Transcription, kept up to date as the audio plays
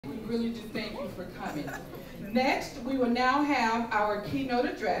really do thank you for coming. Next, we will now have our keynote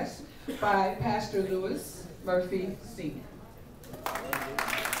address by Pastor Lewis Murphy Sr.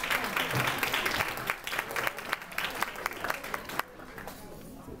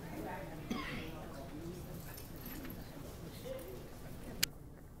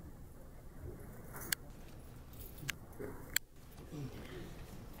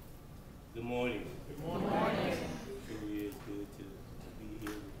 Good morning. Good morning. It really is good to be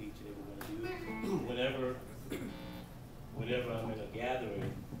here with each and every one of you. Whenever I'm in a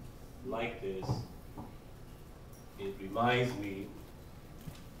gathering like this, it reminds me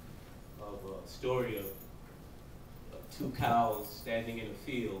of a story of two cows standing in a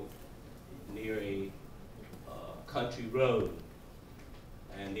field near a country road.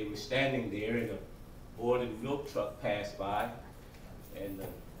 And they were standing there, and a boarded milk truck passed by, and the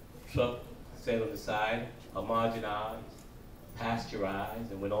truck sat on the side, homogenized,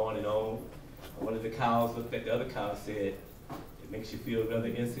 pasteurized, and went on and on. And one of the cows looked at the other cow and said, "It makes you feel rather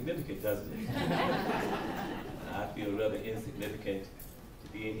insignificant, doesn't it?" I feel rather insignificant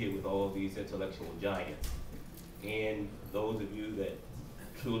to be in here with all these intellectual giants. And those of you that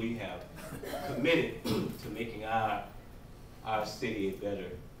truly have committed to making our city a better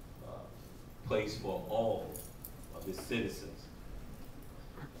place for all of its citizens.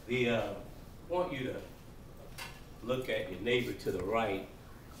 I want you to look at your neighbor to the right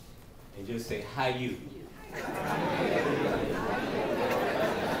and just say, "How you?"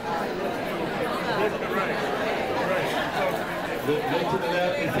 Look to the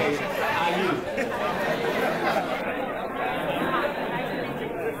left and say, "How you?"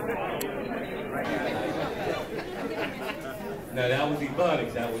 Now that was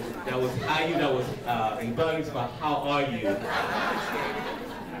Ebonics. That was how you. That was Ebonics about how are you.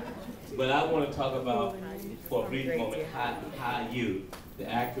 But I want to talk about, for a brief moment, how you, the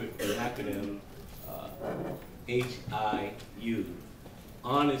acronym HIU,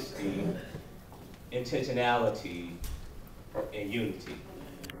 honesty, intentionality, and unity.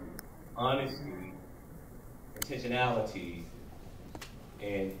 Honesty, intentionality,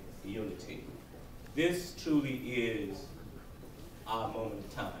 and unity. This truly is our moment of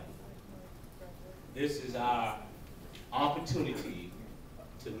time. This is our opportunity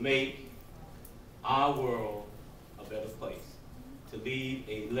to make our world a better place, to leave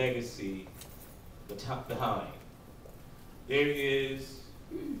a legacy behind. There is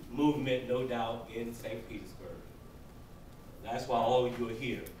movement, no doubt, in St. Petersburg. That's why all of you are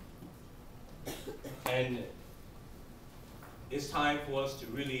here. And it's time for us to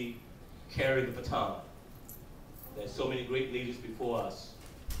really carry the baton that so many great leaders before us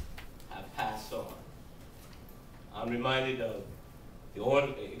have passed on. I'm reminded of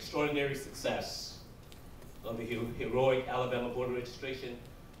the extraordinary success of the heroic Alabama voter registration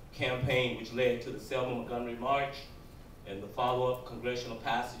campaign, which led to the Selma Montgomery March and the follow-up congressional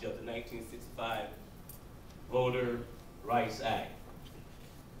passage of the 1965 Voter Rights Act.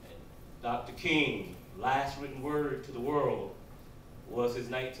 And Dr. King's last written word to the world was his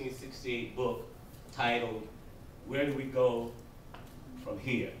 1968 book titled, "Where Do We Go From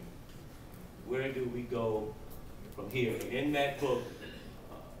Here?" Where do we go from here? And in that book,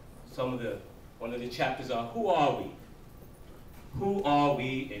 one of the chapters are, who are we? Who are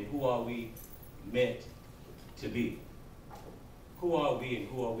we, and who are we meant to be? Who are we, and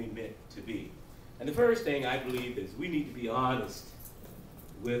who are we meant to be? And the first thing I believe is we need to be honest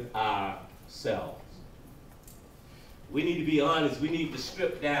with ourselves. We need to be honest. We need to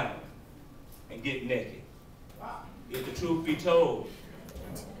strip down and get naked. If the truth be told,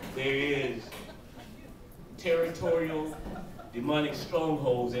 there is territorial demonic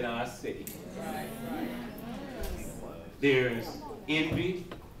strongholds in our city. There's envy,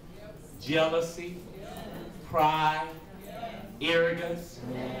 jealousy, pride, arrogance,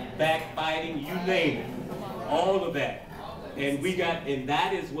 backbiting, you name it, all of that. And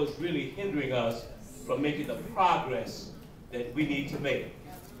that is what's really hindering us from making the progress that we need to make.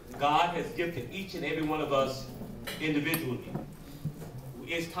 God has gifted each and every one of us individually.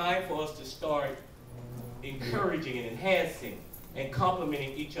 It's time for us to start encouraging and enhancing and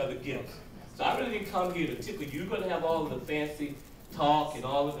complimenting each other's gifts. So I really didn't come here to tickle you. You're going to have all of the fancy talk and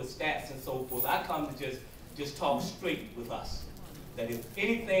all of the stats and so forth. I come to just talk straight with us. That if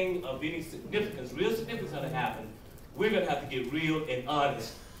anything of any significance, real significance is going to happen, we're going to have to get real and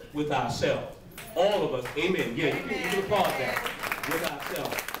honest with ourselves. All of us, amen. Yeah, you can applaud that, with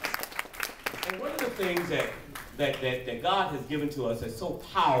ourselves. And one of the things that God has given to us that's so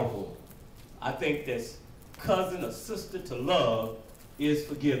powerful, I think that's cousin or sister to love, is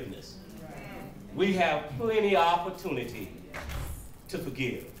forgiveness. We have plenty of opportunity to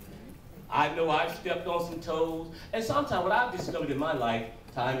forgive. I know I've stepped on some toes, and sometimes what I've discovered in my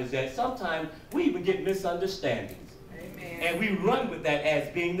lifetime is that sometimes we even get misunderstandings. Amen. And we run with that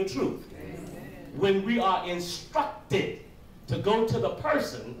as being the truth. Amen. When we are instructed to go to the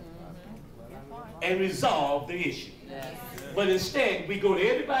person and resolve the issue. Yes. But instead, we go to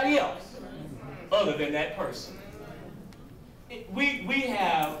everybody else other than that person. We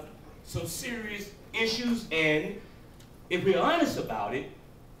have some serious issues, and if we're honest about it,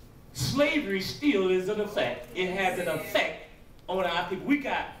 slavery still is an effect. It has an effect on our people. We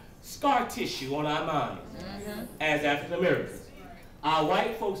got scar tissue on our minds as African Americans. Our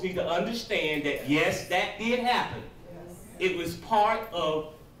white folks need to understand that yes, that did happen. It was part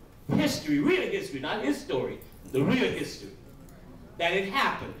of history, real history, not his story, the real history, that it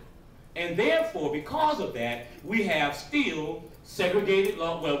happened. And therefore, because of that, we have still segregated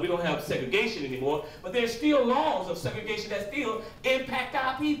law. Well, we don't have segregation anymore, but there's still laws of segregation that still impact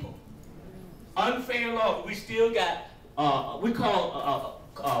our people. Unfair law. We still got, we call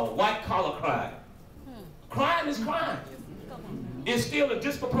white collar crime. Crime is crime. It's still a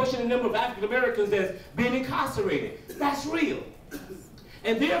disproportionate number of African Americans that's been incarcerated. That's real.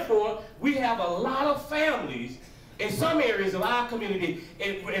 And therefore, we have a lot of families in some areas of our community.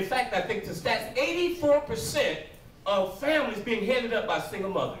 In fact, I think the stats, 84% of families being headed up by single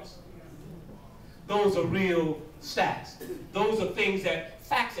mothers. Those are real stats. Those are things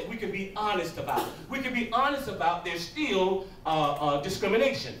facts that we can be honest about. We can be honest about there's still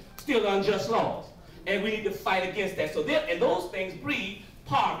discrimination, still unjust laws. And we need to fight against that. So and those things breed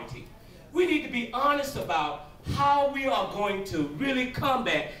poverty. We need to be honest about how we are going to really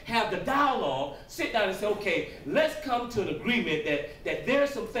combat, have the dialogue, sit down and say, okay, let's come to an agreement that there are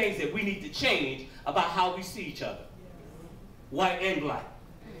some things that we need to change about how we see each other, white and black.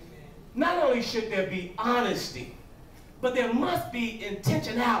 Not only should there be honesty, but there must be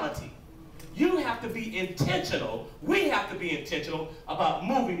intentionality. You have to be intentional, we have to be intentional about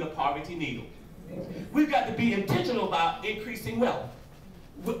moving the poverty needle. We've got to be intentional about increasing wealth,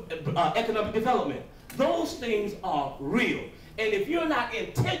 economic development. Those things are real. And if you're not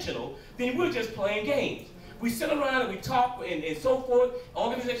intentional, then we're just playing games. We sit around and we talk and so forth.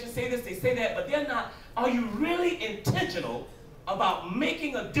 Organizations say this, they say that, but they're not. Are you really intentional about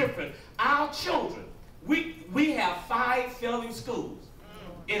making a difference? Our children, we have 5 failing schools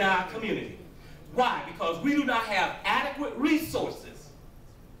in our community. Why? Because we do not have adequate resources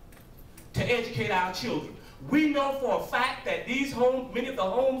to educate our children. We know for a fact that these homes, many of the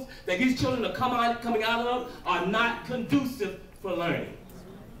homes that these children are coming out of are not conducive for learning.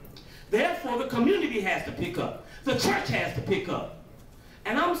 Therefore, the community has to pick up. The church has to pick up.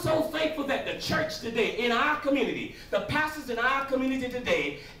 And I'm so thankful that the church today, in our community, the pastors in our community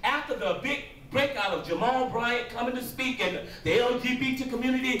today, after the big breakout of Jamal Bryant coming to speak and the LGBT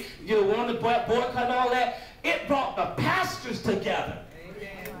community, wanting to boycott and all that, it brought the pastors together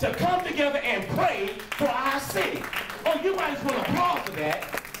to come together and pray for our city. Oh, you might as well applaud for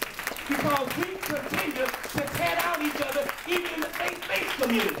that, because we continue to tear down each other, even in the faith-based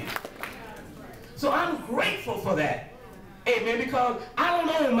community. So I'm grateful for that. Amen, because I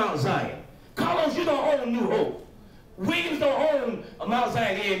don't own Mount Zion. Carlos, you don't own New Hope. Williams don't own Mount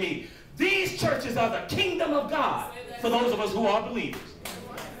Zion AME. These churches are the kingdom of God for those of us who are believers.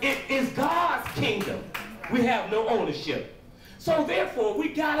 It is God's kingdom. We have no ownership. So therefore, we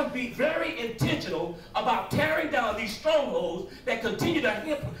got to be very intentional about tearing down these strongholds that continue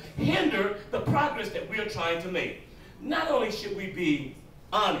to hinder the progress that we're trying to make. Not only should we be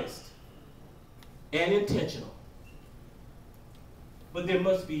honest and intentional, but there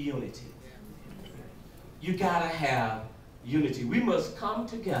must be unity. You got to have unity. We must come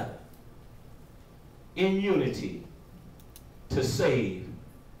together in unity to save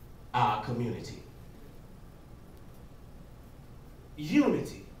our community.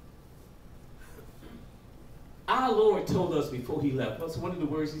 Unity. Our Lord told us before he left, that's one of the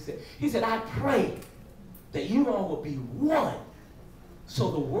words he said, I pray that you all will be one so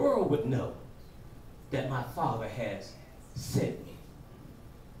the world would know that my Father has sent me.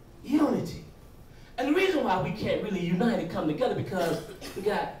 Unity. And the reason why we can't really unite and come together, because we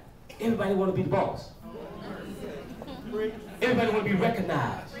got everybody want to be the boss. Everybody want to be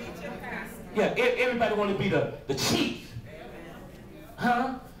recognized. Yeah, everybody want to be the chief.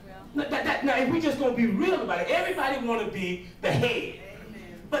 Huh? Now, if we just going to be real about it, everybody want to be the head.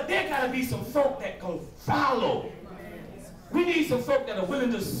 But there got to be some folk that going to follow. We need some folk that are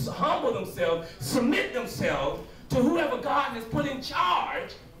willing to humble themselves, submit themselves to whoever God has put in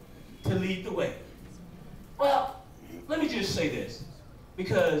charge to lead the way. Well, let me just say this,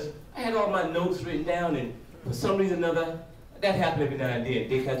 because I had all my notes written down, and for some reason or another, I That happens every now and then,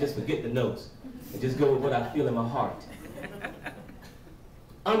 Dick. I just forget the notes and just go with what I feel in my heart.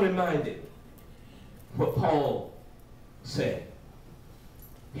 I'm reminded what Paul said.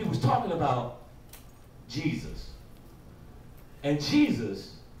 He was talking about Jesus. And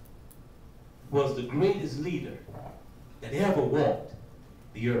Jesus was the greatest leader that ever walked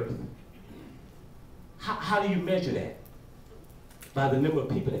the earth. How do you measure that? By the number of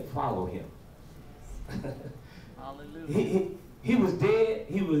people that follow him. Hallelujah. He was dead,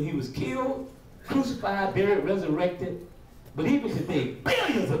 he was killed, crucified, buried, resurrected. But even today,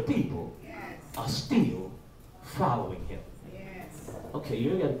 billions of people are still following him. Okay,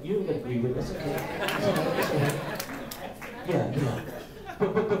 you ain't got to agree with it. That's okay. That's okay. Yeah.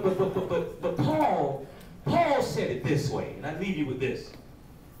 But Paul said it this way, and I leave you with this.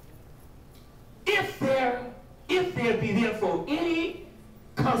 If there be therefore any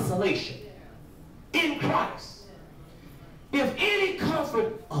consolation in Christ, if any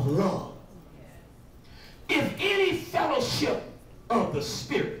comfort of love, if any fellowship of the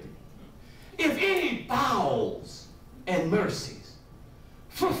Spirit, if any bowels and mercies,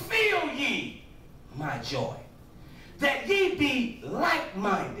 fulfill ye my joy, that ye be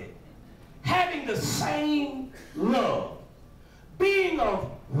like-minded, having the same love, being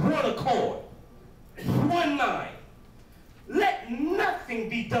of one accord, one mind. Let nothing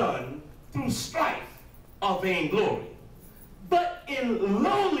be done through strife or vainglory, but in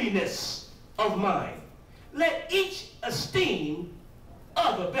lowliness of mind. Let each esteem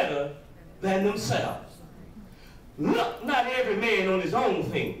other better than themselves. Look not every man on his own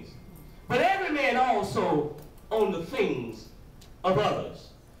things, but every man also on the things of others.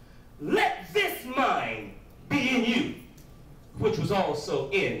 Let this mind be in you, which was also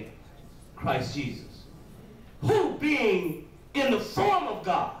in Christ Jesus, who being in the form of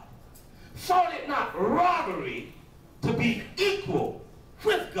God, thought it not robbery to be equal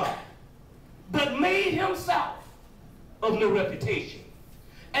with God, but made himself of no reputation,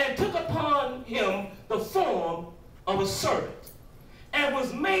 and took upon him the form of a servant, and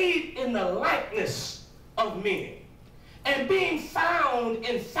was made in the likeness of men. And being found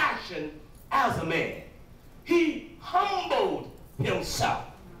in fashion as a man, he humbled himself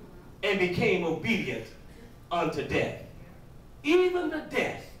and became obedient unto death, even the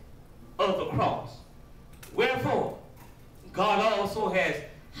death of the cross. Wherefore, God also has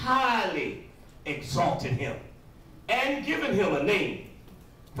highly exalted him and given him a name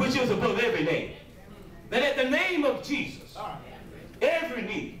which is above every name, that at the name of Jesus every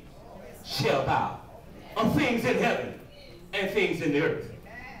knee shall bow, of things in heaven and things in the earth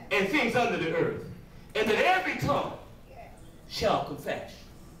and things under the earth, and that every tongue shall confess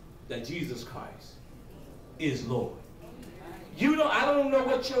that Jesus Christ is Lord. I don't know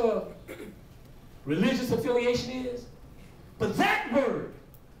what your religious affiliation is, but that word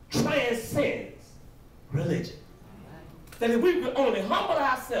transcends religion. That if we would only humble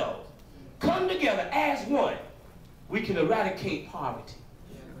ourselves, come together as one, we can eradicate poverty.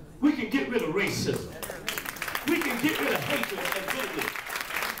 We can get rid of racism. We can get rid of hatred and bitterness.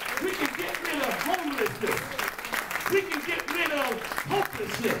 We can get rid of homelessness. We can get rid of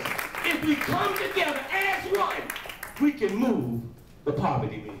hopelessness. If we come together as one, we can move the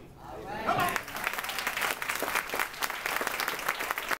poverty meter.